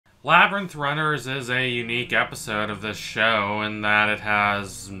Labyrinth Runners is a unique episode of this show in that it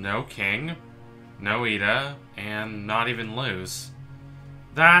has no king, no Ida, and not even Luce.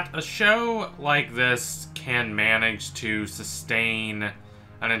 That a show like this can manage to sustain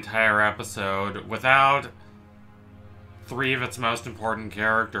an entire episode without three of its most important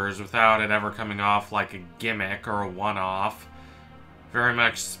characters, without it ever coming off like a gimmick or a one-off, very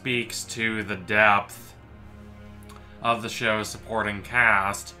much speaks to the depth of the show's supporting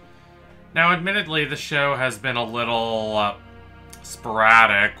cast. Now, admittedly, the show has been a little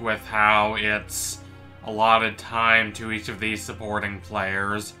sporadic with how it's allotted time to each of these supporting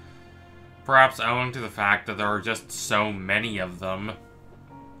players, perhaps owing to the fact that there are just so many of them,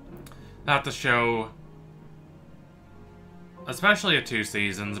 that the show, especially at 2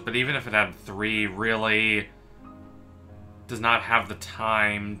 seasons, but even if it had 3, really does not have the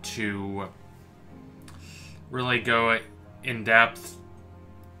time to really go in depth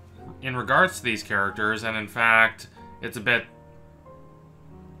in regards to these characters, and in fact, it's a bit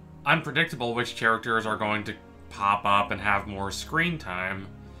unpredictable which characters are going to pop up and have more screen time.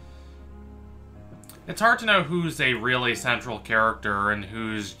 It's hard to know who's a really central character and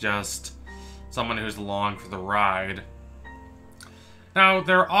who's just someone who's along for the ride. Now,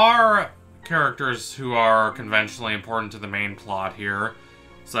 there are characters who are conventionally important to the main plot here,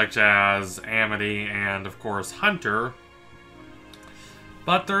 such as Amity and, of course, Hunter.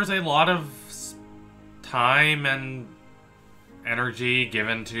 But there's a lot of time and energy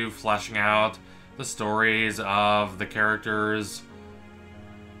given to fleshing out the stories of the characters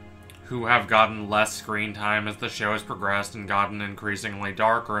who have gotten less screen time as the show has progressed and gotten increasingly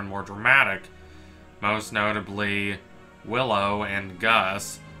darker and more dramatic. Most notably, Willow and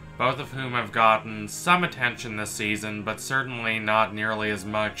Gus, both of whom have gotten some attention this season, but certainly not nearly as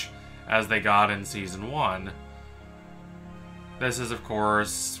much as they got in Season 1. This is, of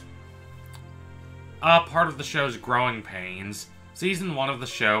course, a part of the show's growing pains. Season 1 of the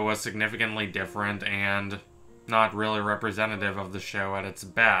show was significantly different and not really representative of the show at its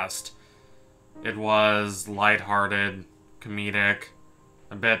best. It was lighthearted, comedic,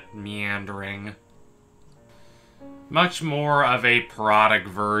 a bit meandering. Much more of a parodic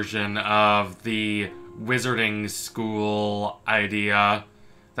version of the wizarding school idea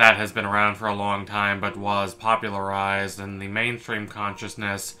that has been around for a long time but was popularized in the mainstream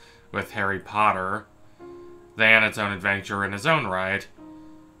consciousness with Harry Potter than its own adventure in his own right.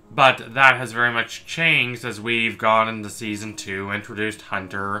 But that has very much changed as we've gone into Season 2, introduced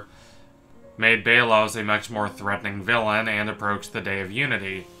Hunter, made Belos a much more threatening villain, and approached the Day of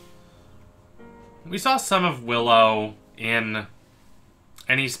Unity. We saw some of Willow in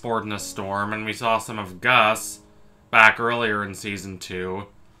Any Sport in a Storm, and we saw some of Gus back earlier in Season 2.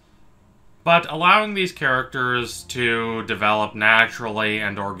 But allowing these characters to develop naturally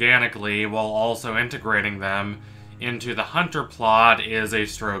and organically while also integrating them into the Hunter plot is a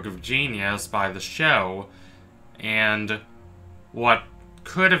stroke of genius by the show, and what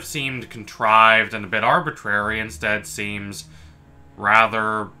could have seemed contrived and a bit arbitrary instead seems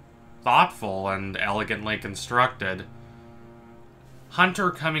rather thoughtful and elegantly constructed.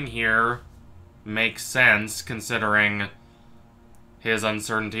 Hunter coming here makes sense considering his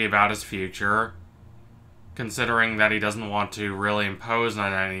uncertainty about his future, considering that he doesn't want to really impose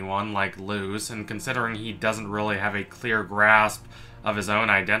on anyone like Luce, and considering he doesn't really have a clear grasp of his own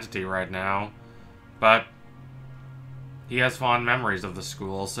identity right now. But he has fond memories of the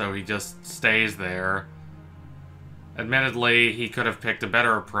school, so he just stays there. Admittedly, he could have picked a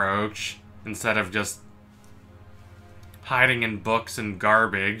better approach, instead of just hiding in books and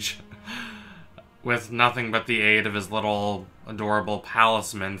garbage, with nothing but the aid of his little adorable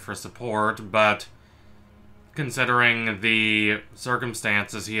palisman for support, but considering the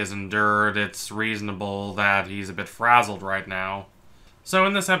circumstances he has endured, it's reasonable that he's a bit frazzled right now. So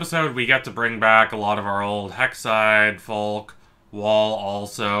in this episode, we get to bring back a lot of our old Hexside folk, while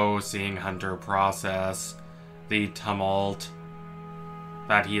also seeing Hunter process the tumult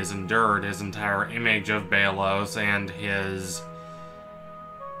that he has endured, his entire image of Belos and his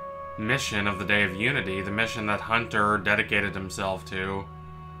mission of the Day of Unity, the mission that Hunter dedicated himself to,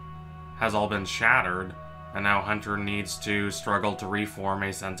 has all been shattered, and now Hunter needs to struggle to reform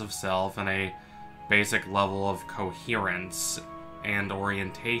a sense of self and a basic level of coherence and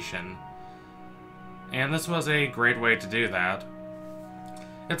orientation. And this was a great way to do that.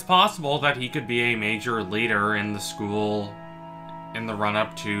 It's possible that he could be a major leader in the school in the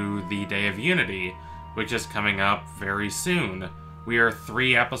run-up to the Day of Unity, which is coming up very soon. We are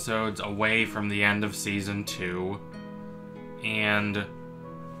 3 episodes away from the end of Season 2, and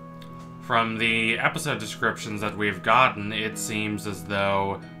from the episode descriptions that we've gotten, it seems as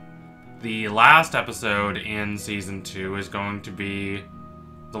though the last episode in Season 2 is going to be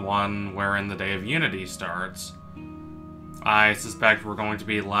the one wherein the Day of Unity starts. I suspect we're going to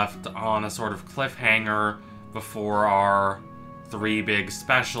be left on a sort of cliffhanger before our 3 big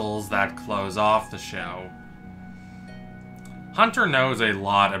specials that close off the show. Hunter knows a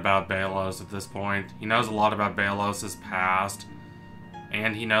lot about Belos at this point. He knows a lot about Belos' past,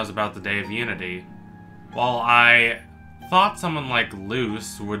 and he knows about the Day of Unity. While I thought someone like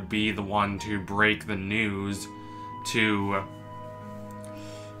Luce would be the one to break the news to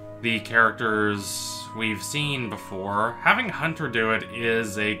the characters we've seen before, having Hunter do it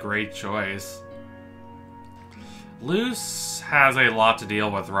is a great choice. Luce has a lot to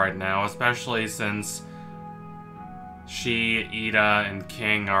deal with right now, especially since she, Ida, and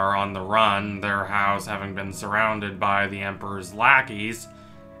King are on the run, their house having been surrounded by the Emperor's lackeys,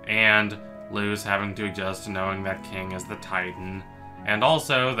 and Luce having to adjust to knowing that King is the Titan, and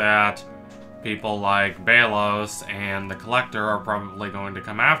also that people like Belos and the Collector are probably going to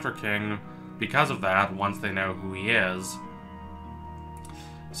come after King because of that once they know who he is.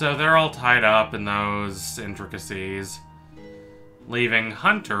 So they're all tied up in those intricacies, leaving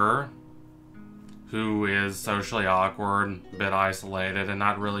Hunter, who is socially awkward, a bit isolated, and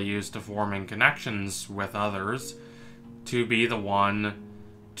not really used to forming connections with others, to be the one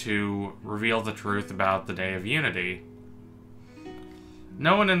to reveal the truth about the Day of Unity.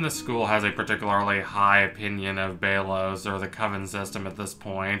 No one in the school has a particularly high opinion of Belos or the Coven system at this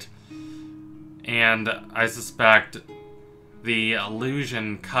point, and I suspect the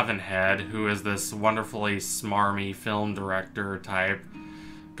Illusion Coven head, who is this wonderfully smarmy film director type,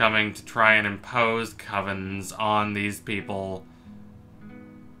 coming to try and impose covens on these people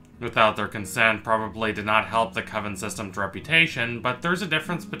without their consent, probably did not help the Coven system's reputation, but there's a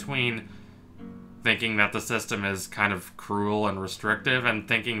difference between thinking that the system is kind of cruel and restrictive and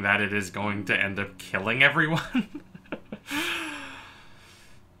thinking that it is going to end up killing everyone.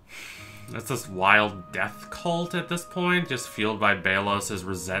 It's this wild death cult at this point, just fueled by Belos'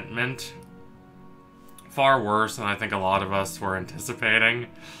 resentment. Far worse than I think a lot of us were anticipating.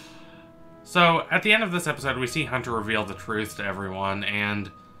 So, at the end of this episode, we see Hunter reveal the truth to everyone,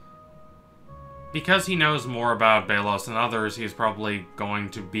 and because he knows more about Belos than others, he's probably going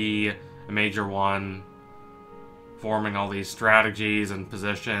to be a major one, forming all these strategies and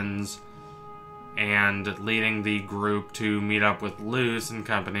positions, and leading the group to meet up with Luce and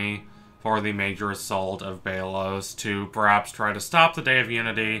company for the major assault of Belos to perhaps try to stop the Day of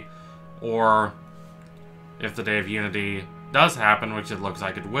Unity, or if the Day of Unity does happen, which it looks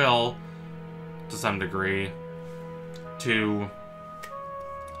like it will, to some degree, to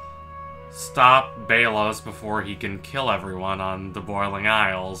stop Belos before he can kill everyone on the Boiling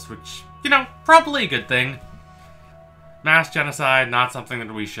Isles, which, you know, probably a good thing. Mass genocide, not something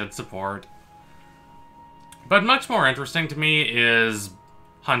that we should support. But much more interesting to me is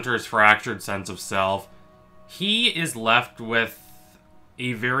Hunter's fractured sense of self. He is left with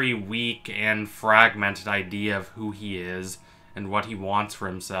a very weak and fragmented idea of who he is and what he wants for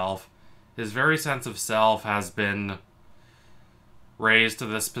himself. His very sense of self has been raised to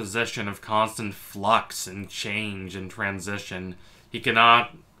this position of constant flux and change and transition. He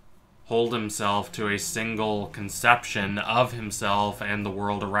cannot hold himself to a single conception of himself and the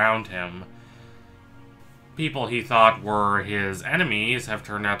world around him. People he thought were his enemies have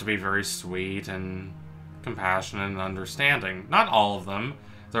turned out to be very sweet and compassionate and understanding. Not all of them.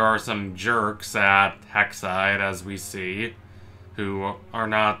 There are some jerks at Hexside, as we see, who are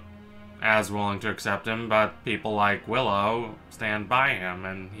not as willing to accept him, but people like Willow stand by him,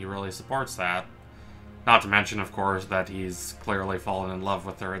 and he really supports that. Not to mention, of course, that he's clearly fallen in love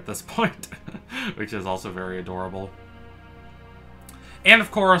with her at this point, which is also very adorable. And,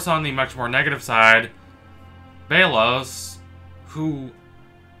 of course, on the much more negative side, Belos, who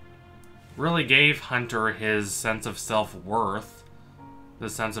really gave Hunter his sense of self-worth, the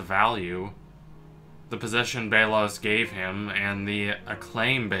sense of value, the position Belos gave him, and the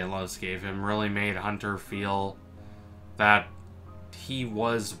acclaim Belos gave him really made Hunter feel that he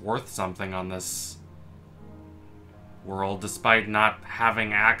was worth something on this world, despite not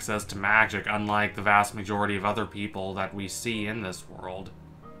having access to magic, unlike the vast majority of other people that we see in this world.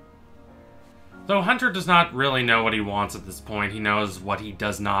 Though Hunter does not really know what he wants at this point, he knows what he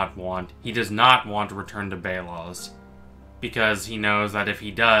does not want. He does not want to return to Belos, because he knows that if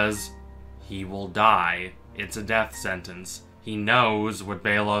he does, he will die. It's a death sentence. He knows what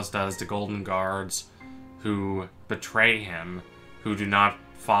Belos does to Golden Guards who betray him, who do not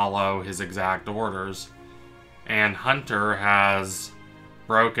follow his exact orders. And Hunter has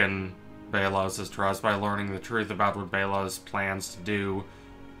broken Belos' trust by learning the truth about what Belos plans to do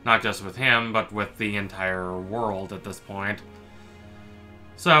Not just with him, but with the entire world at this point.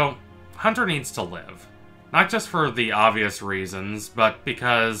 So, Hunter needs to live. Not just for the obvious reasons, but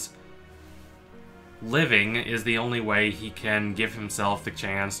because living is the only way he can give himself the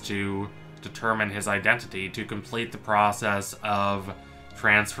chance to determine his identity, to complete the process of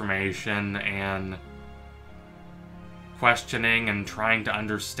transformation and questioning and trying to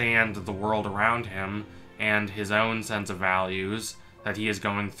understand the world around him and his own sense of values that he is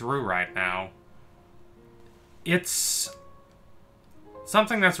going through right now. It's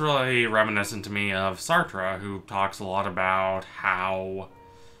something that's really reminiscent to me of Sartre, who talks a lot about how,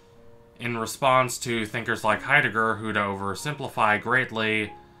 in response to thinkers like Heidegger, who, to oversimplify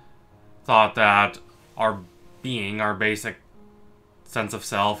greatly, thought that our being, our basic sense of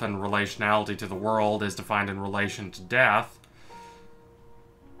self and relationality to the world is defined in relation to death,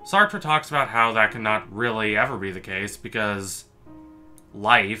 Sartre talks about how that cannot really ever be the case, because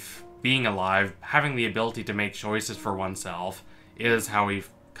life, being alive, having the ability to make choices for oneself, is how we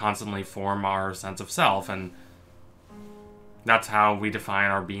constantly form our sense of self, and that's how we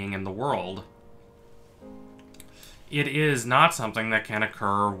define our being in the world. It is not something that can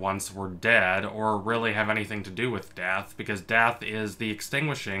occur once we're dead, or really have anything to do with death, because death is the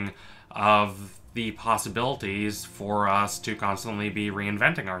extinguishing of the possibilities for us to constantly be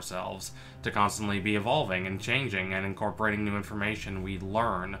reinventing ourselves, to constantly be evolving and changing and incorporating new information we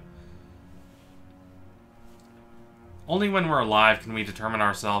learn. Only when we're alive can we determine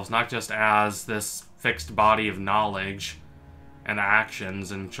ourselves not just as this fixed body of knowledge and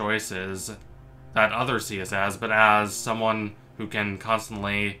actions and choices that others see us as, but as someone who can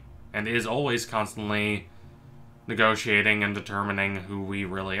constantly, and is always constantly, negotiating and determining who we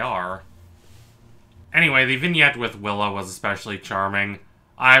really are. Anyway, the vignette with Willow was especially charming.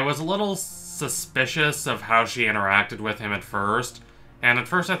 I was a little suspicious of how she interacted with him at first, and at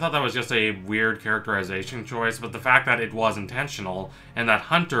first I thought that was just a weird characterization choice, but the fact that it was intentional, and that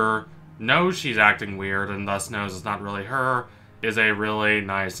Hunter knows she's acting weird and thus knows it's not really her, is a really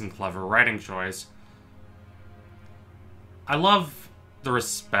nice and clever writing choice. I love the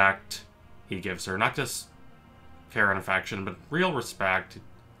respect he gives her, not just care and affection, but real respect.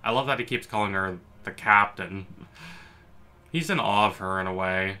 I love that he keeps calling her the captain. He's in awe of her in a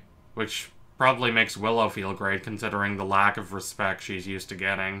way, which probably makes Willow feel great considering the lack of respect she's used to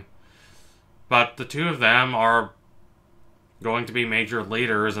getting. But the two of them are going to be major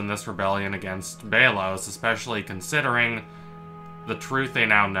leaders in this rebellion against Belos, especially considering the truth they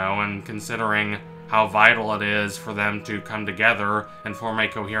now know, and considering how vital it is for them to come together and form a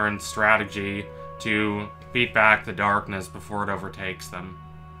coherent strategy to beat back the darkness before it overtakes them.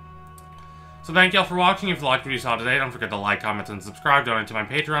 So thank y'all for watching. If you liked what you saw today, don't forget to like, comment, and subscribe. Donate to my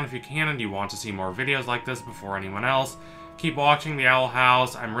Patreon if you can and you want to see more videos like this before anyone else. Keep watching The Owl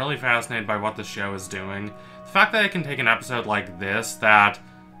House. I'm really fascinated by what the show is doing. The fact that I can take an episode like this that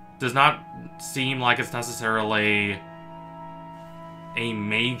does not seem like it's necessarily a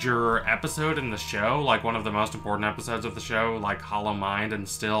major episode in the show, like one of the most important episodes of the show, like Hollow Mind, and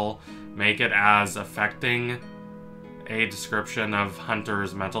still make it as affecting a description of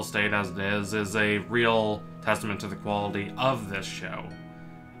Hunter's mental state as it is a real testament to the quality of this show.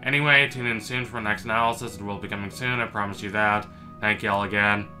 Anyway, tune in soon for my next analysis. It will be coming soon, I promise you that. Thank y'all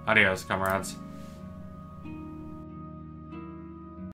again. Adios, comrades.